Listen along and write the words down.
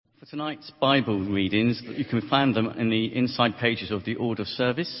For tonight's Bible readings, you can find them in the inside pages of the order of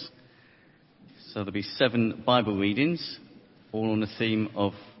service. So there'll be 7 Bible readings, all on the theme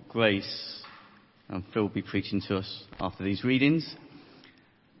of grace. And Phil will be preaching to us after these readings.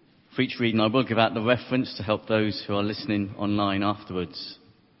 For each reading, I will give out the reference to help those who are listening online afterwards.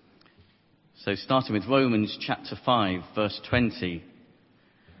 So starting with Romans chapter 5, verse 20.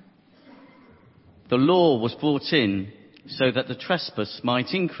 The law was brought in so that the trespass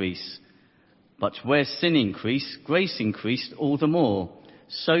might increase. But where sin increased, grace increased all the more,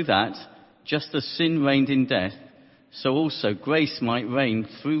 so that, just as sin reigned in death, so also grace might reign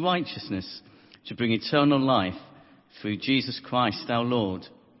through righteousness, to bring eternal life through Jesus Christ our Lord.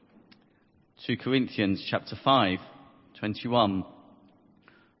 2 Corinthians chapter 5, 21.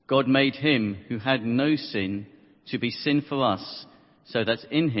 God made him who had no sin to be sin for us, so that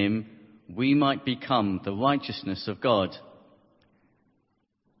in him we might become the righteousness of God.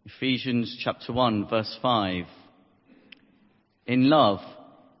 Ephesians chapter 1, verse 5. In love,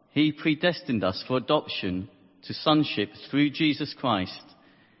 he predestined us for adoption to sonship through Jesus Christ,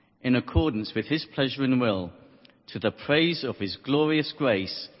 in accordance with his pleasure and will, to the praise of his glorious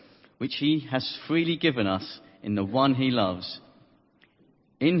grace, which he has freely given us in the one he loves.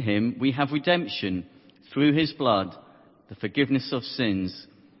 In him we have redemption through his blood, the forgiveness of sins,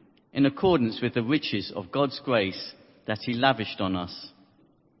 in accordance with the riches of God's grace that he lavished on us.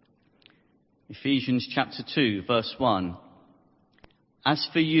 Ephesians chapter 2, verse 1. As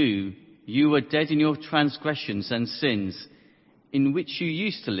for you, you were dead in your transgressions and sins, in which you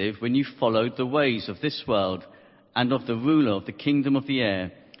used to live when you followed the ways of this world and of the ruler of the kingdom of the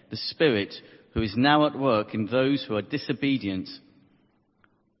air, the Spirit, who is now at work in those who are disobedient.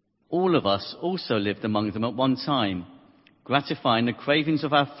 All of us also lived among them at one time, gratifying the cravings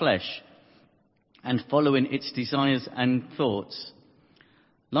of our flesh and following its desires and thoughts.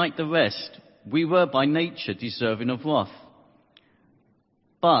 Like the rest, we were by nature deserving of wrath.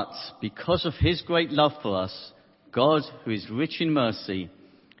 But because of his great love for us, God, who is rich in mercy,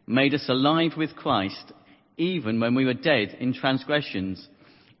 made us alive with Christ, even when we were dead in transgressions.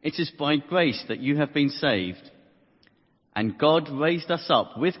 It is by grace that you have been saved. And God raised us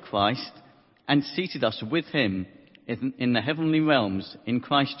up with Christ and seated us with him in the heavenly realms in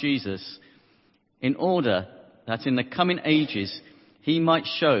Christ Jesus, in order that in the coming ages he might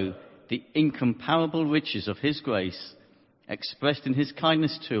show the incomparable riches of his grace, expressed in his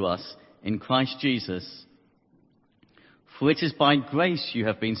kindness to us in Christ Jesus. For it is by grace you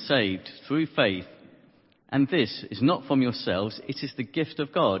have been saved through faith, and this is not from yourselves, it is the gift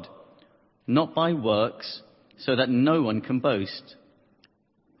of God, not by works, so that no one can boast.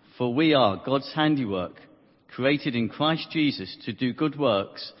 For we are God's handiwork, created in Christ Jesus to do good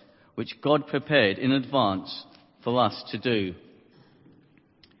works, which God prepared in advance for us to do.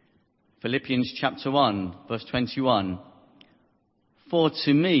 Philippians chapter 1, verse 21. For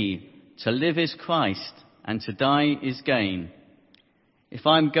to me, to live is Christ, and to die is gain. If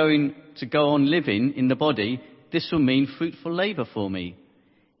I'm going to go on living in the body, this will mean fruitful labour for me.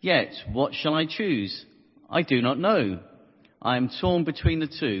 Yet, what shall I choose? I do not know. I am torn between the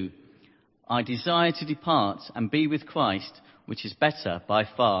two. I desire to depart and be with Christ, which is better by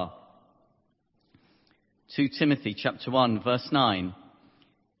far. 2 Timothy chapter 1, verse 9.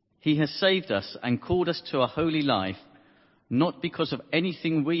 He has saved us and called us to a holy life, not because of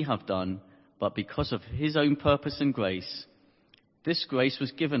anything we have done, but because of his own purpose and grace. This grace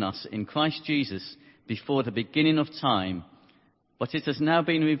was given us in Christ Jesus before the beginning of time, but it has now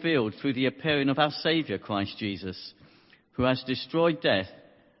been revealed through the appearing of our Saviour, Christ Jesus, who has destroyed death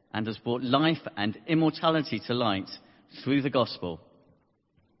and has brought life and immortality to light through the gospel.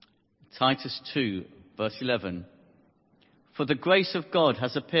 Titus 2, verse 11. For the grace of God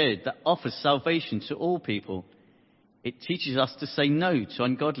has appeared that offers salvation to all people. It teaches us to say no to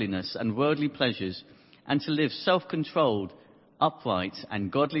ungodliness and worldly pleasures, and to live self-controlled, upright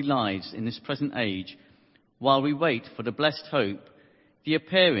and godly lives in this present age, while we wait for the blessed hope, the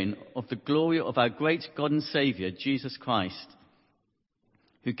appearing of the glory of our great God and Saviour, Jesus Christ,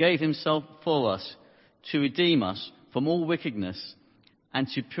 who gave himself for us to redeem us from all wickedness and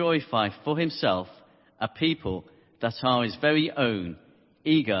to purify for himself a people that are his very own,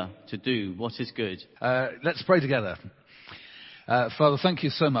 eager to do what is good. Let's pray together. Father, thank you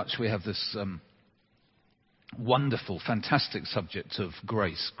so much. We have this wonderful, fantastic subject of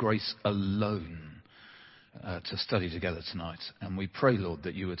grace alone, to study together tonight. And we pray, Lord,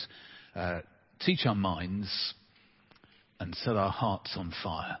 that you would teach our minds and set our hearts on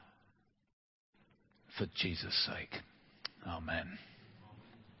fire for Jesus' sake. Amen.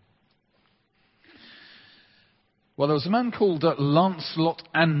 Well, there was a man called Lancelot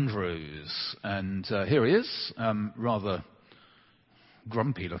Andrews, and here he is, rather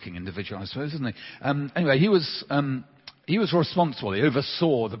grumpy-looking individual, I suppose, isn't he? Anyway, he was responsible. He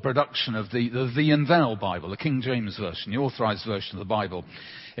oversaw the production of the Thee and Thou Bible, the King James Version, the authorised version of the Bible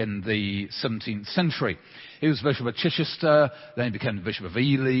in the 17th century. He was Bishop of Chichester, then he became the Bishop of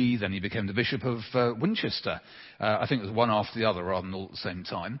Ely, then he became the Bishop of Winchester. I think it was one after the other rather than all at the same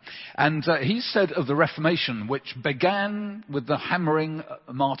time. And he said of the Reformation, which began with the hammering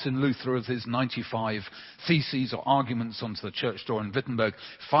Martin Luther of his 95 theses or arguments onto the church door in Wittenberg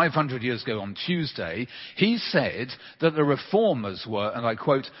 500 years ago on Tuesday, he said that the Reformers were, and I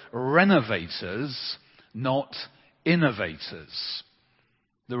quote, renovators, not innovators.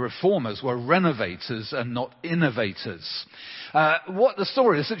 The Reformers were renovators and not innovators. What the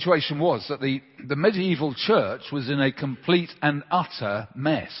story, the situation was that the medieval church was in a complete and utter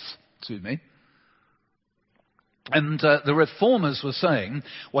mess. And the Reformers were saying,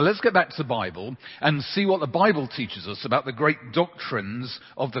 well, let's get back to the Bible and see what the Bible teaches us about the great doctrines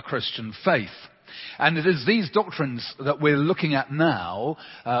of the Christian faith. And it is these doctrines that we're looking at now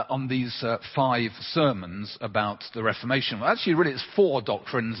on these 5 sermons about the Reformation. Well, actually, really, it's 4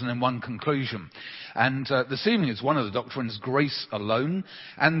 doctrines and then one conclusion. And this evening is one of the doctrines, grace alone.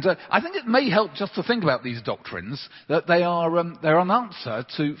 And I think it may help just to think about these doctrines, that they're an answer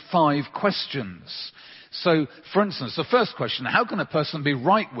to 5 questions. So, for instance, the first question, how can a person be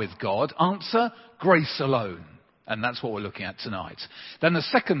right with God? Answer, grace alone. And that's what we're looking at tonight. Then the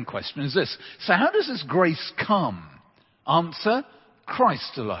second question is this. So how does this grace come? Answer,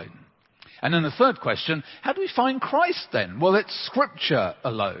 Christ alone. And then the third question, how do we find Christ then? Well, it's Scripture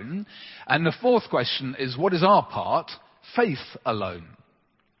alone. And the fourth question is, what is our part? Faith alone.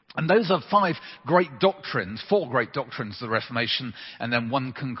 And those are 4 great doctrines of the Reformation, and then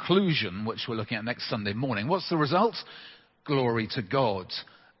one conclusion, which we're looking at next Sunday morning. What's the result? Glory to God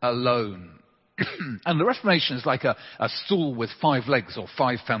alone. And the Reformation is like a stool with 5 legs, or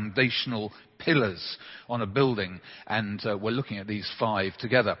 5 foundational pillars on a building, and we're looking at these 5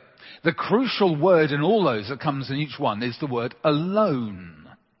 together. The crucial word in all those that comes in each one is the word alone,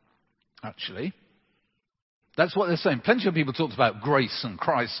 actually. That's what they're saying. Plenty of people talked about grace and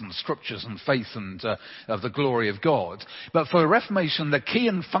Christ and scriptures and faith and of the glory of God. But for the Reformation, the key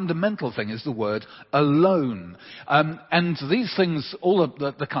and fundamental thing is the word alone. And these things, all of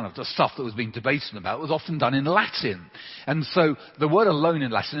the kind of the stuff that was being debated about was often done in Latin. And so the word alone in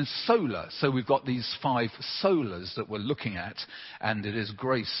Latin is sola. So we've got these 5 solas that we're looking at. And it is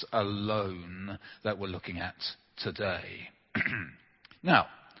grace alone that we're looking at today. Now,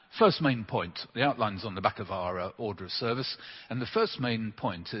 first main point. The outline's on the back of our order of service. And the first main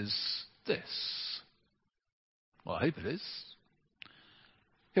point is this. Well, I hope it is.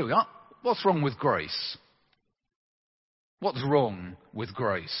 Here we are. What's wrong with grace? What's wrong with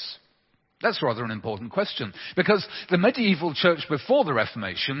grace? That's rather an important question, because the medieval church before the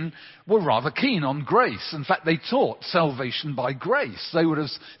Reformation were rather keen on grace. In fact, they taught salvation by grace. They would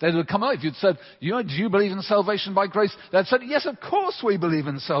have come out. If you'd said, do you believe in salvation by grace? They'd said, yes, of course we believe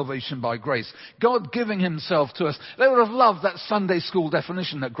in salvation by grace. God giving himself to us. They would have loved that Sunday school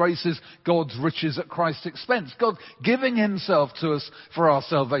definition that grace is God's riches at Christ's expense. God giving himself to us for our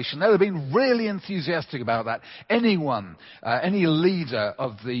salvation. They would have been really enthusiastic about that. Anyone, any leader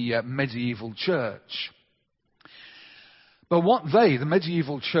of the medieval church. But what the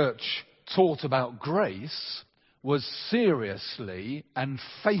medieval church, taught about grace was seriously and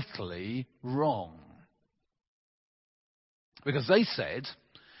fatally wrong. Because they said,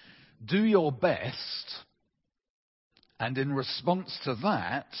 do your best, and in response to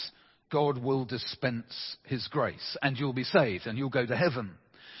that, God will dispense his grace, and you'll be saved, and you'll go to heaven.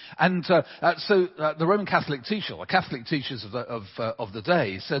 And so the Roman Catholic teacher, or Catholic teachers of the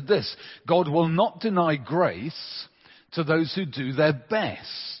day, said this: God will not deny grace to those who do their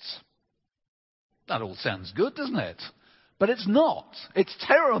best. That all sounds good, doesn't it? But it's not. It's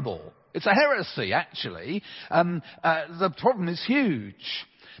terrible. It's a heresy, actually. The problem is huge.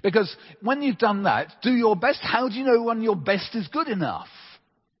 Because when you've done that, do your best. How do you know when your best is good enough?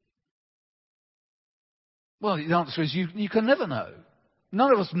 Well, the answer is you can never know.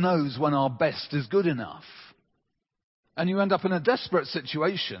 None of us knows when our best is good enough. And you end up in a desperate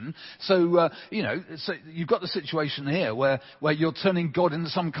situation. So you've got the situation here where you're turning God into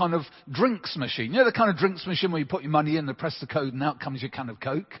some kind of drinks machine. You know the kind of drinks machine where you put your money in, and press the code, and out comes your can of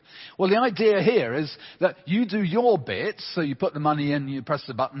Coke? Well, the idea here is that you do your bit, so you put the money in, you press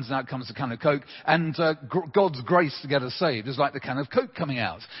the buttons, and out comes the can of Coke, and God's grace to get us saved is like the can of Coke coming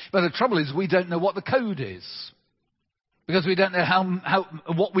out. But the trouble is we don't know what the code is. Because we don't know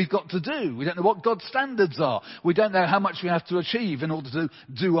what we've got to do. We don't know what God's standards are. We don't know how much we have to achieve in order to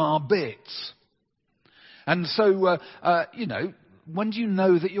do our bit. And so, when do you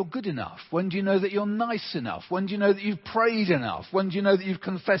know that you're good enough? When do you know that you're nice enough? When do you know that you've prayed enough? When do you know that you've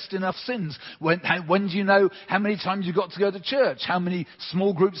confessed enough sins? When do you know how many times you've got to go to church? How many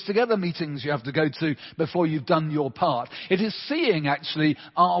small groups together meetings you have to go to before you've done your part? It is seeing actually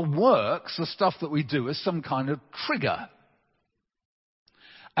our works, the stuff that we do, as some kind of trigger.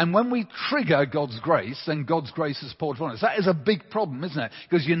 And when we trigger God's grace, then God's grace is poured upon us. That is a big problem, isn't it?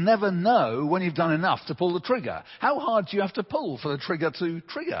 Because you never know when you've done enough to pull the trigger. How hard do you have to pull for the trigger to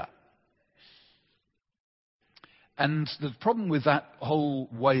trigger? And the problem with that whole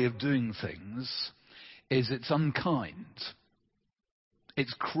way of doing things is it's unkind.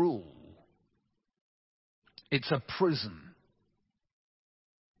 It's cruel. It's a prison.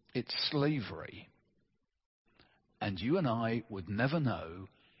 It's slavery. And you and I would never know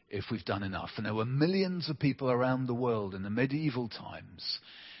if we've done enough. And there were millions of people around the world in the medieval times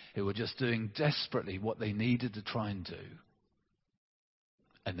who were just doing desperately what they needed to try and do.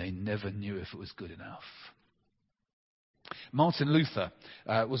 And they never knew if it was good enough. Martin Luther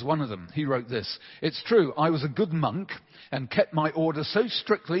was one of them. He wrote this: "It's true, I was a good monk and kept my order so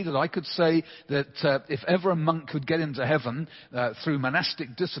strictly that I could say that if ever a monk could get into heaven through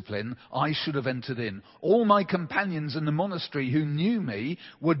monastic discipline, I should have entered in. All my companions in the monastery who knew me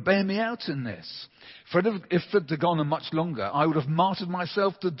would bear me out in this. For if it had gone on much longer, I would have martyred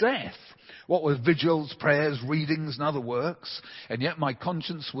myself to death. What with vigils, prayers, readings and other works, and yet my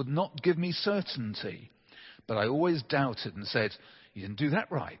conscience would not give me certainty. But I always doubted and said, you didn't do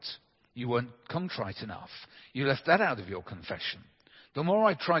that right. You weren't contrite enough. You left that out of your confession. The more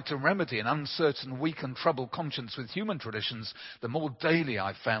I tried to remedy an uncertain, weak and troubled conscience with human traditions, the more daily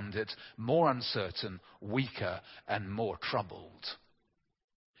I found it more uncertain, weaker and more troubled."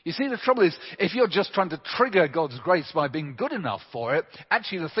 You see, the trouble is, if you're just trying to trigger God's grace by being good enough for it,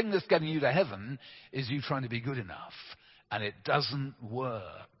 actually the thing that's getting you to heaven is you trying to be good enough. And it doesn't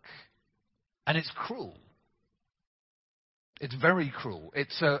work. And it's cruel. It's very cruel.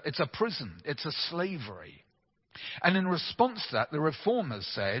 It's a prison. It's a slavery. And in response to that, the reformers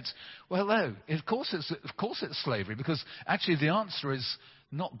said, well, no, of course it's slavery, because actually the answer is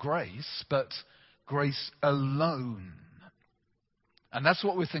not grace, but grace alone. And that's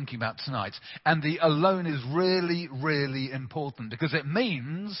what we're thinking about tonight. And the alone is really, really important, because it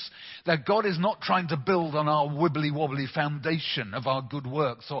means that God is not trying to build on our wibbly-wobbly foundation of our good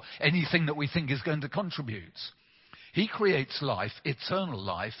works or anything that we think is going to contribute. He creates life, eternal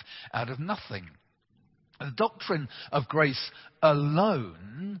life, out of nothing. The doctrine of grace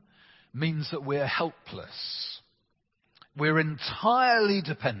alone means that we're helpless. We're entirely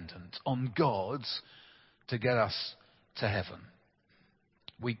dependent on God to get us to heaven.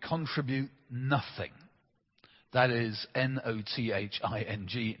 We contribute nothing. That is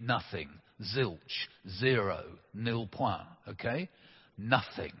nothing, nothing. Zilch, zero, nil point, okay?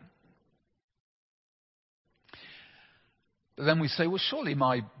 Nothing. But then we say, well, surely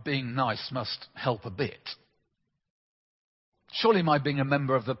my being nice must help a bit. Surely my being a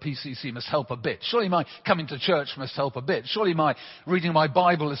member of the PCC must help a bit. Surely my coming to church must help a bit. Surely my reading my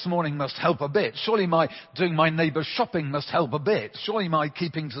Bible this morning must help a bit. Surely my doing my neighbour's shopping must help a bit. Surely my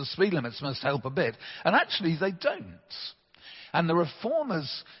keeping to the speed limits must help a bit. And actually they don't. And the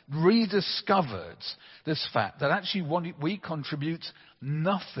reformers rediscovered this fact that actually we contribute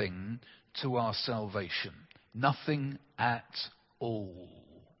nothing to our salvation. Nothing at all.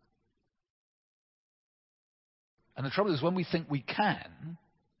 And the trouble is, when we think we can,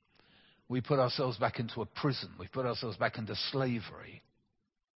 we put ourselves back into a prison. We put ourselves back into slavery.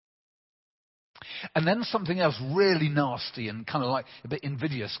 And then something else really nasty and kind of like a bit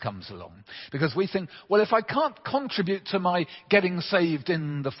invidious comes along. Because we think, well, if I can't contribute to my getting saved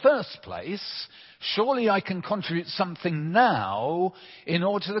in the first place, surely I can contribute something now in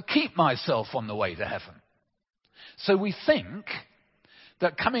order to keep myself on the way to heaven. So we think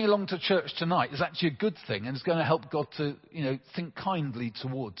that coming along to church tonight is actually a good thing and is going to help God to, think kindly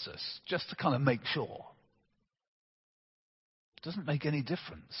towards us, just to kind of make sure. It doesn't make any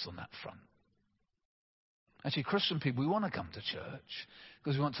difference on that front. Actually, Christian people, we want to come to church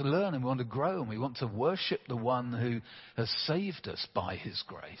because we want to learn and we want to grow and we want to worship the one who has saved us by his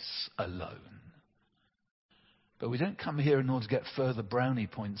grace alone. But we don't come here in order to get further brownie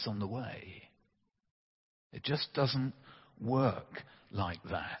points on the way. It just doesn't work like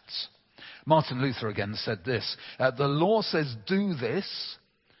that. Martin Luther again said this: the law says do this,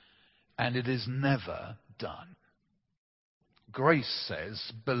 and it is never done. Grace says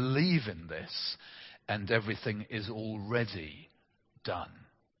believe in this, and everything is already done.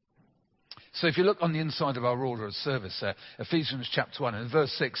 So if you look on the inside of our order of service there, Ephesians chapter 1 and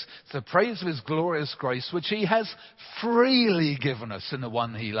verse 6, the praise of his glorious grace, which he has freely given us in the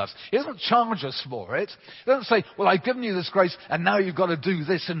one he loves. He doesn't charge us for it. He doesn't say, well, I've given you this grace and now you've got to do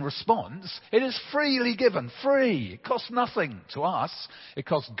this in response. It is freely given, free. It costs nothing to us. It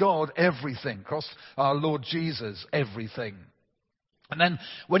costs God everything. It costs our Lord Jesus everything. And then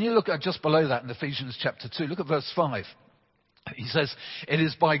when you look at just below that in Ephesians chapter 2, look at verse 5. He says, it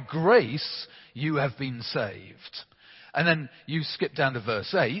is by grace you have been saved. And then you skip down to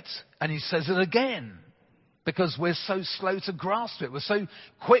verse 8, and he says it again. Because we're so slow to grasp it. We're so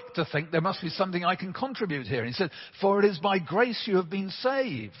quick to think there must be something I can contribute here. And he said, for it is by grace you have been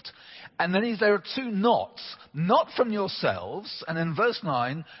saved. And then there are two nots. Not from yourselves. And in verse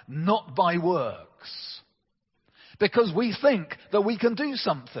 9, not by works. Because we think that we can do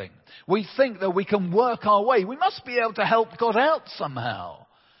something. We think that we can work our way. We must be able to help God out somehow.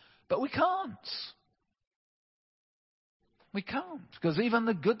 But we can't. We can't. Because even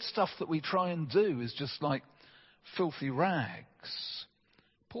the good stuff that we try and do is just like filthy rags.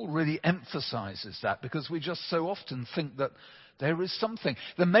 Paul really emphasizes that because we just so often think that there is something.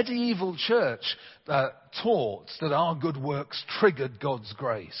 The medieval church taught that our good works triggered God's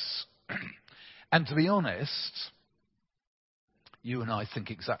grace. And to be honest, you and I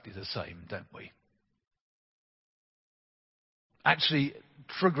think exactly the same, don't we? Actually,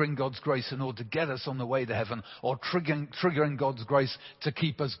 triggering God's grace in order to get us on the way to heaven, or triggering God's grace to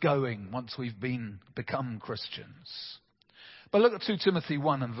keep us going once we've become Christians. But look at 2 Timothy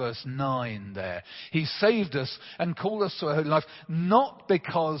 1 and verse 9 there. He saved us and called us to a holy life, not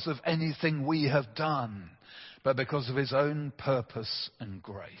because of anything we have done, but because of his own purpose and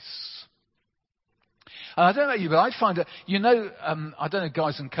grace. I don't know you, but I find it, I don't know,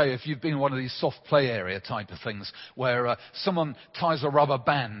 guys and Kay, if you've been in one of these soft play area type of things where someone ties a rubber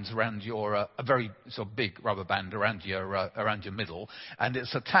band around your, a very sort of big rubber band around your middle, and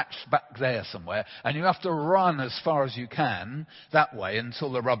it's attached back there somewhere, and you have to run as far as you can that way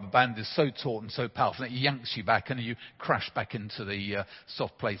until the rubber band is so taut and so powerful that it yanks you back and you crash back into the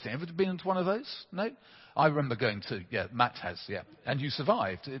soft play thing. Have you been into one of those? No? I remember going to, Matt has, and you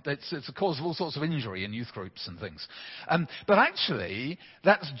survived. It's a cause of all sorts of injury in youth groups and things. But actually,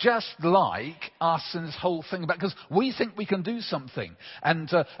 that's just like us and this whole thing about, because we think we can do something. And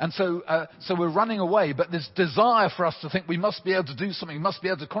so we're running away, but this desire for us to think we must be able to do something, we must be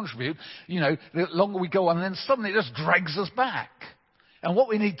able to contribute, the longer we go on, and then suddenly it just drags us back. And what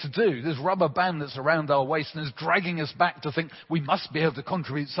we need to do, this rubber band that's around our waist and is dragging us back to think we must be able to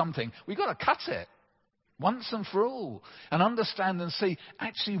contribute something, we've got to cut it. Once and for all, and understand and see,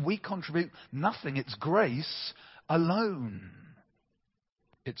 actually we contribute nothing. It's grace alone.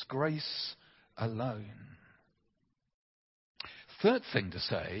 It's grace alone. Third thing to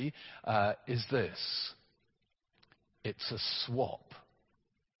say is this. It's a swap.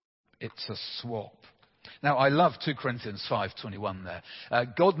 It's a swap. Now, I love 2 Corinthians 5:21 there.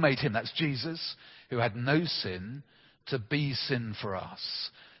 God made him, that's Jesus, who had no sin, to be sin for us,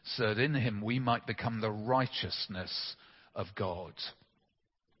 so that in him we might become the righteousness of God.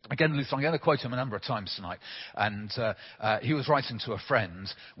 Again, Luther, I'm going to quote him a number of times tonight. And he was writing to a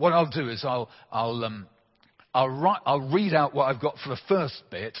friend. What I'll do is I'll read out what I've got for the first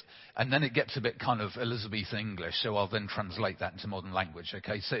bit, and then it gets a bit kind of Elizabethan English, so I'll then translate that into modern language.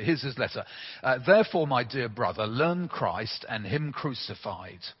 Okay, so here's his letter. Therefore, my dear brother, learn Christ and him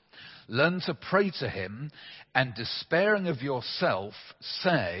crucified. Learn to pray to him, and despairing of yourself,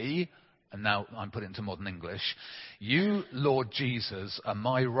 say, and now I'm putting it into modern English, you, Lord Jesus, are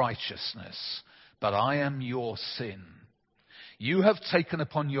my righteousness, but I am your sin. You have taken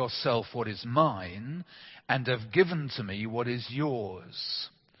upon yourself what is mine, and have given to me what is yours.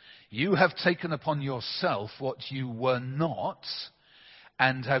 You have taken upon yourself what you were not,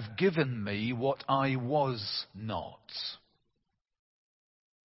 and have given me what I was not.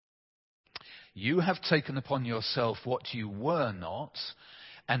 You have taken upon yourself what you were not,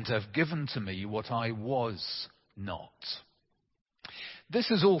 and have given to me what I was not. This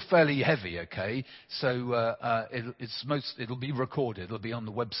is all fairly heavy, okay? So it'll be recorded. It'll be on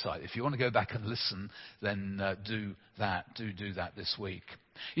the website. If you want to go back and listen, then do that. Do that this week.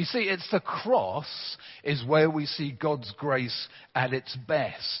 You see, it's the cross is where we see God's grace at its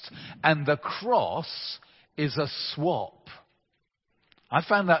best. And the cross is a swap. I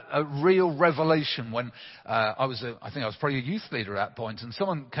found that a real revelation when I think I was probably a youth leader at that point, and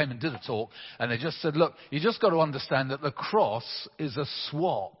someone came and did a talk, and they just said, look, you just got to understand that the cross is a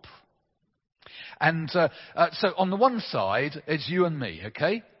swap. And so on the one side, it's you and me,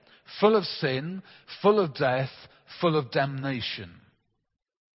 okay? full of sin, full of death, full of damnation.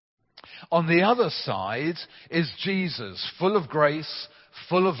 On the other side is Jesus, full of grace,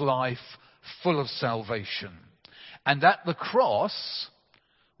 full of life, full of salvation. And at the cross,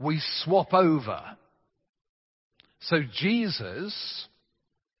 we swap over. So Jesus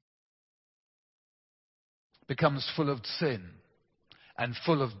becomes full of sin and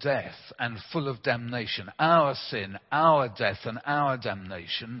full of death and full of damnation. Our sin, our death and our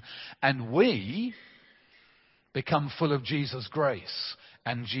damnation. And we become full of Jesus' grace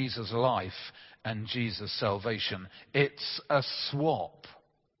and Jesus' life and Jesus' salvation. It's a swap.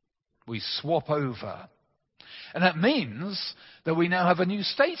 We swap over. And that means that we now have a new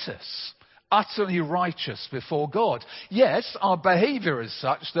status. Utterly righteous before God. Yes, our behavior is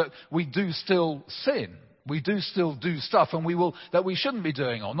such that we do still sin. We do still do stuff that we shouldn't be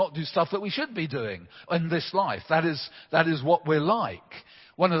doing, or not do stuff that we should be doing in this life. That is what we're like.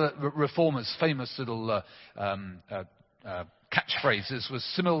 One of the Reformers' famous little catchphrases was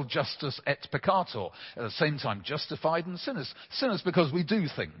simul justus et peccator. At the same time, justified and sinners. Sinners because we do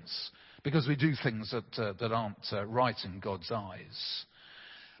things. Because we do things that aren't right in God's eyes.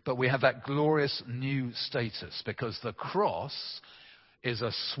 But we have that glorious new status because the cross is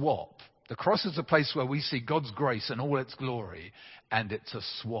a swap. The cross is a place where we see God's grace in all its glory, and it's a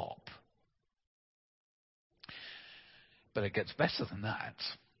swap. But it gets better than that.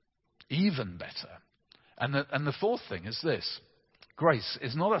 Even better. And the fourth thing is this. Grace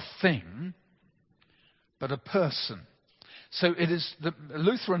is not a thing, but a person. So it is,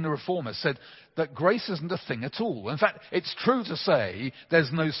 Luther and the Reformers said that grace isn't a thing at all. In fact, it's true to say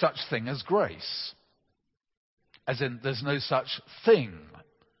there's no such thing as grace. As in, there's no such thing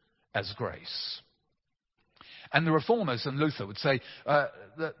as grace. And the Reformers and Luther would say that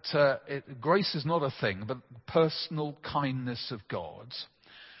grace is not a thing, but personal kindness of God,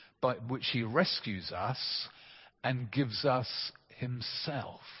 by which he rescues us and gives us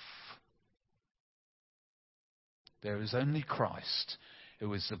himself. There is only Christ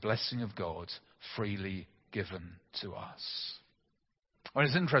who is the blessing of God freely given to us. Well,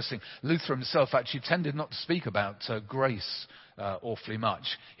 it's interesting. Luther himself actually tended not to speak about grace awfully much.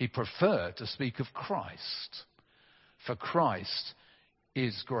 He preferred to speak of Christ. For Christ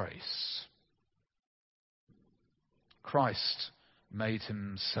is grace. Christ made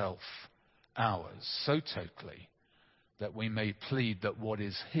himself ours so totally that we may plead that what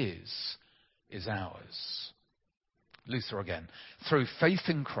is his is ours. Luther again. Through faith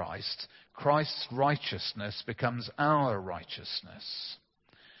in Christ, Christ's righteousness becomes our righteousness.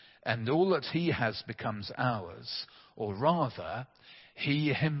 And all that he has becomes ours. Or rather,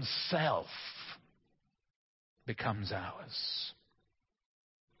 he himself becomes ours.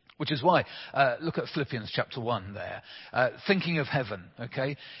 Which is why, look at Philippians chapter 1 there. Thinking of heaven,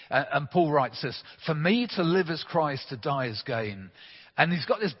 okay? And Paul writes this, for me to live is Christ, to die is gain. And he's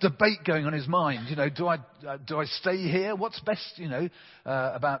got this debate going on in his mind. You know, do I stay here? What's best,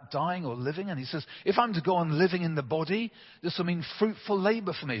 about dying or living? And he says, if I'm to go on living in the body, this will mean fruitful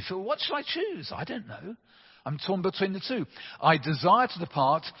labor for me. So what shall I choose? I don't know. I'm torn between the two. I desire to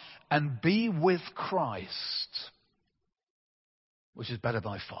depart and be with Christ, which is better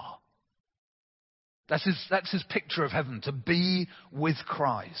by far. That's his picture of heaven, to be with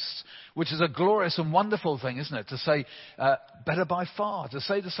Christ, which is a glorious and wonderful thing, isn't it? To say, better by far. To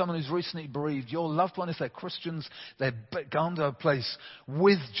say to someone who's recently bereaved, your loved one, if they're Christians, they're gone to a place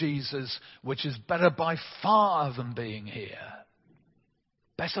with Jesus, which is better by far than being here.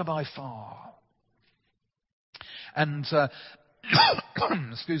 Better by far. And,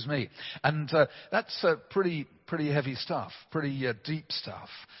 excuse me, and that's pretty heavy stuff, pretty deep stuff.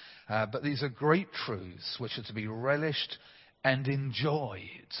 But these are great truths which are to be relished and enjoyed,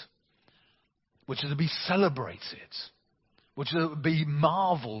 which are to be celebrated, which are to be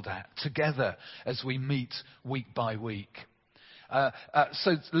marveled at together as we meet week by week.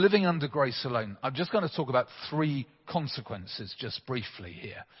 So living under grace alone, I'm just going to talk about 3 consequences just briefly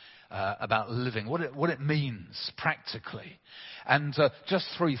here. About living, what it means practically. And just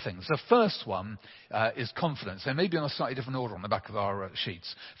 3 things. The first one is confidence. They may be on a slightly different order on the back of our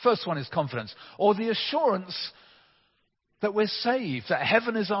sheets. First one is confidence, or the assurance that we're saved, that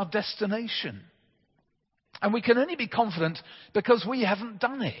heaven is our destination. And we can only be confident because we haven't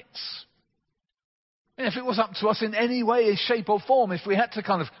done it. And if it was up to us in any way, shape or form, if we had to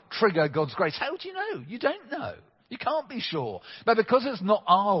kind of trigger God's grace, how do you know? You don't know. You can't be sure. But because it's not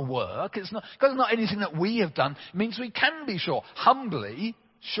our work, because it's not anything that we have done, it means we can be sure. Humbly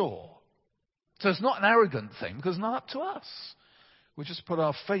sure. So it's not an arrogant thing, because it's not up to us. We just put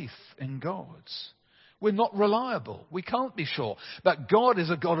our faith in God. We're not reliable. We can't be sure. But God is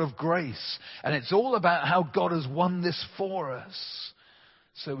a God of grace. And it's all about how God has won this for us.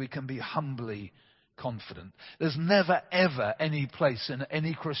 So we can be humbly confident. There's never, ever any place in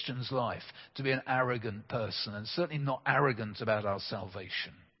any Christian's life to be an arrogant person. And certainly not arrogant about our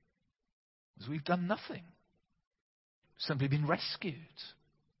salvation. Because we've done nothing. Simply been rescued.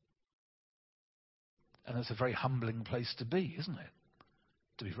 And that's a very humbling place to be, isn't it?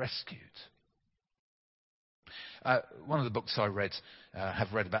 To be rescued. One of the books I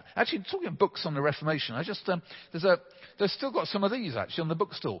have read about. Actually, talking of books on the Reformation, there's still got some of these actually on the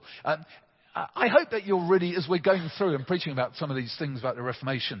bookstall. I hope that you're really, as we're going through and preaching about some of these things about the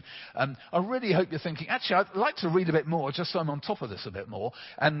Reformation, I really hope you're thinking, actually, I'd like to read a bit more, just so I'm on top of this a bit more.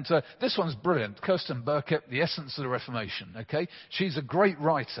 And this one's brilliant. Kirsten Burkett, The Essence of the Reformation, okay? She's a great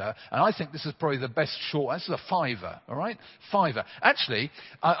writer, and I think this is probably the best short. This is a £5, all right? £5. Actually,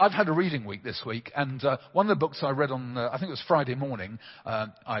 I've had a reading week this week, and one of the books I read on, I think it was Friday morning,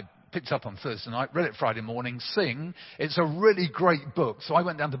 I picked up on Thursday night, read it Friday morning, Sing. It's a really great book. So I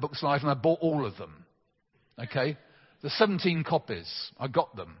went down to Books Live and I bought all of them. Okay? The 17 copies. I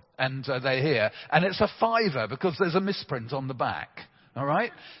got them. And they're here. And it's a £5 because there's a misprint on the back. All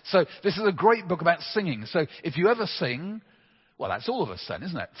right? So this is a great book about singing. So if you ever sing, well, that's all of us then,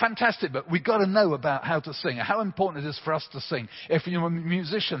 isn't it? Fantastic, but we've got to know about how to sing, how important it is for us to sing. If you're a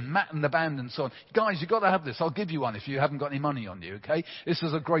musician, Matt and the band and so on, guys, you've got to have this. I'll give you one if you haven't got any money on you, okay? This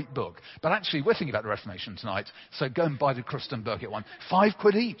is a great book. But actually, we're thinking about the Reformation tonight, so go and buy the Kristen Burkett one.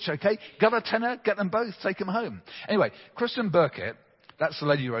 £5 each, okay? Got a tenner? Get them both. Take them home. Anyway, Kristen Burkett, that's the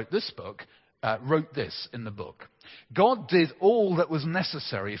lady who wrote this book, wrote this in the book. God did all that was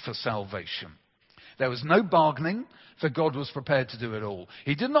necessary for salvation. There was no bargaining, for God was prepared to do it all.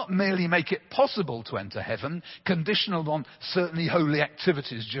 He did not merely make it possible to enter heaven, conditional on certainly holy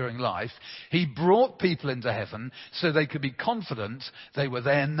activities during life. He brought people into heaven so they could be confident they were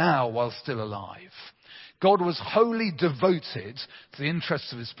there now while still alive. God was wholly devoted to the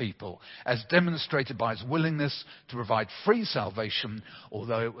interests of his people, as demonstrated by his willingness to provide free salvation,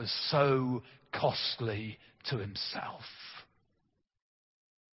 although it was so costly to himself.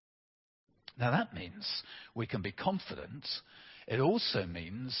 Now that means we can be confident. It also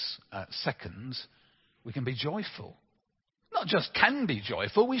means, second, we can be joyful. Not just can be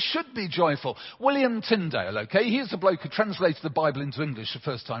joyful, we should be joyful. William Tyndale, okay, he's the bloke who translated the Bible into English the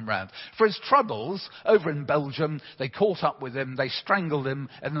first time round. For his troubles over in Belgium, they caught up with him, they strangled him,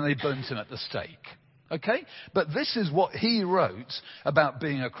 and then they burnt him at the stake. Okay? But this is what he wrote about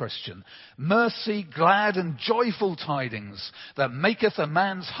being a Christian. Mercy, glad and joyful tidings that maketh a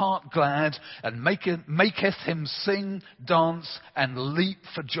man's heart glad and maketh him sing, dance and leap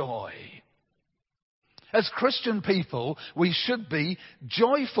for joy. As Christian people, we should be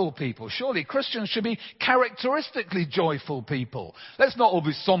joyful people. Surely Christians should be characteristically joyful people. Let's not all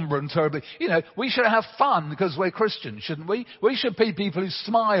be somber and terribly. We should have fun because we're Christians, shouldn't we? We should be people who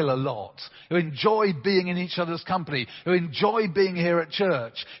smile a lot, who enjoy being in each other's company, who enjoy being here at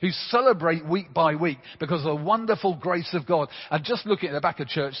church, who celebrate week by week because of the wonderful grace of God. And just looking at the back of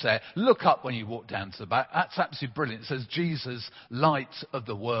church there, look up when you walk down to the back. That's absolutely brilliant. It says, Jesus, light of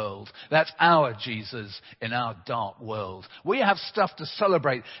the world. That's our Jesus in our dark world. We have stuff to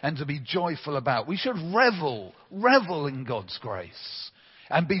celebrate and to be joyful about. We should revel in God's grace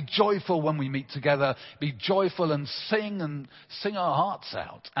and be joyful when we meet together, be joyful and sing our hearts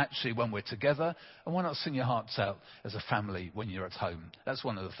out actually when we're together. And why not sing your hearts out as a family when you're at home? That's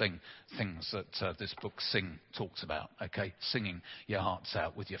one of the things that this book Sing talks about, okay? Singing your hearts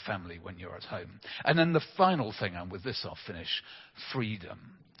out with your family when you're at home. And then the final thing, and with this I'll finish, freedom.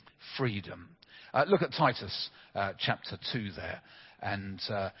 Look at Titus chapter 2 there. And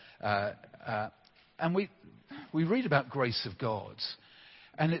we read about grace of God.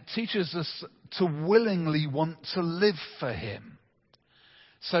 And it teaches us to willingly want to live for him.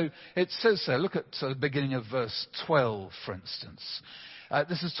 So it says there, look at the beginning of verse 12, for instance.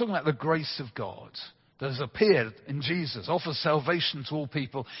 This is talking about the grace of God that has appeared in Jesus, offers salvation to all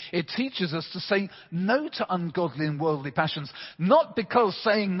people. It teaches us to say no to ungodly and worldly passions, not because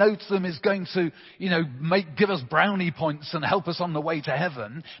saying no to them is going to, give us brownie points and help us on the way to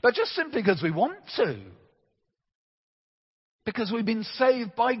heaven, but just simply because we want to. Because we've been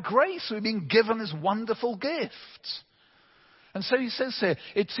saved by grace. We've been given this wonderful gift. And so he says here,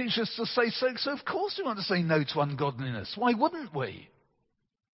 it teaches us to say so of course we want to say no to ungodliness. Why wouldn't we?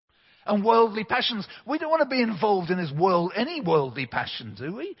 And worldly passions. We don't want to be involved in any worldly passion,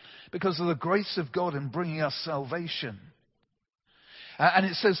 do we? Because of the grace of God in bringing us salvation. And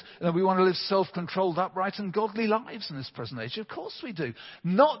it says that we want to live self-controlled, upright and godly lives in this present age. Of course we do.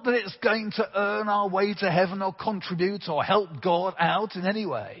 Not that it's going to earn our way to heaven or contribute or help God out in any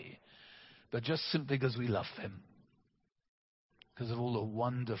way, but just simply because we love him. Because of all the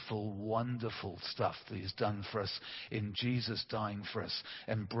wonderful, wonderful stuff that he's done for us in Jesus dying for us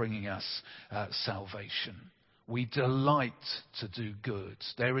and bringing us salvation. We delight to do good.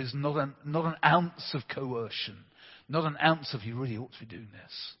 There is not an ounce of coercion. Not an ounce of you really ought to be doing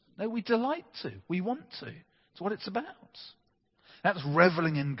this. No, we delight to. We want to. It's what it's about. That's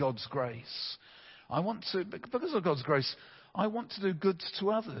reveling in God's grace. Because of God's grace, I want to do good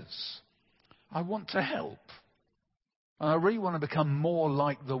to others. I want to help. And I really want to become more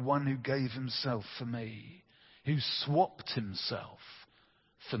like the one who gave himself for me, who swapped himself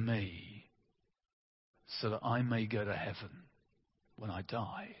for me, so that I may go to heaven when I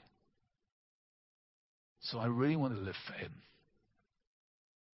die. So I really want to live for him.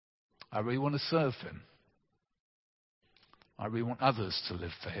 I really want to serve him. I really want others to live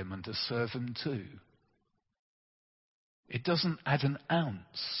for him and to serve him too. It doesn't add an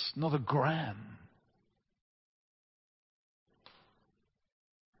ounce, not a gram,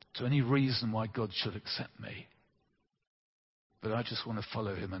 to any reason why God should accept me. But I just want to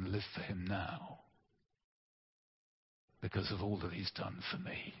follow him and live for him now because of all that he's done for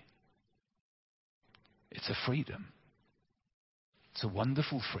me. It's a freedom. It's a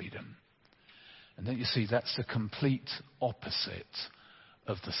wonderful freedom. And don't you see, that's the complete opposite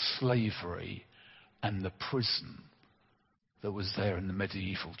of the slavery and the prison that was there in the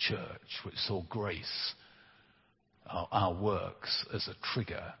medieval church, which saw grace, our works, as a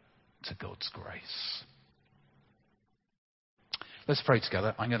trigger to God's grace. Let's pray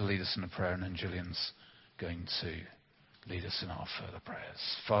together. I'm going to lead us in a prayer, and then Gillian's going to lead us in our further prayers.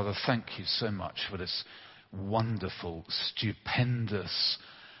 Father, thank you so much for this wonderful, stupendous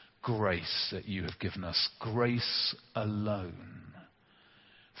grace that you have given us. Grace alone.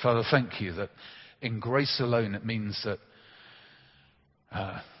 Father, thank you that in grace alone it means that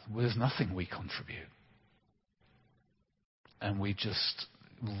there's nothing we contribute. And we just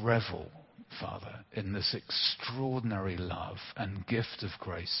revel, Father, in this extraordinary love and gift of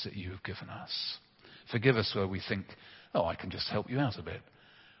grace that you have given us. Forgive us where we think, I can just help you out a bit.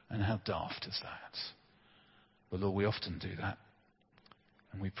 And how daft is that? But Lord, we often do that.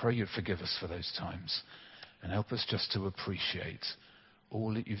 And we pray you'd forgive us for those times and help us just to appreciate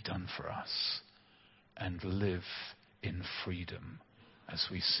all that you've done for us and live in freedom as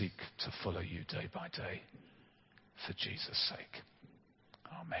we seek to follow you day by day for Jesus' sake.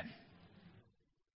 Amen.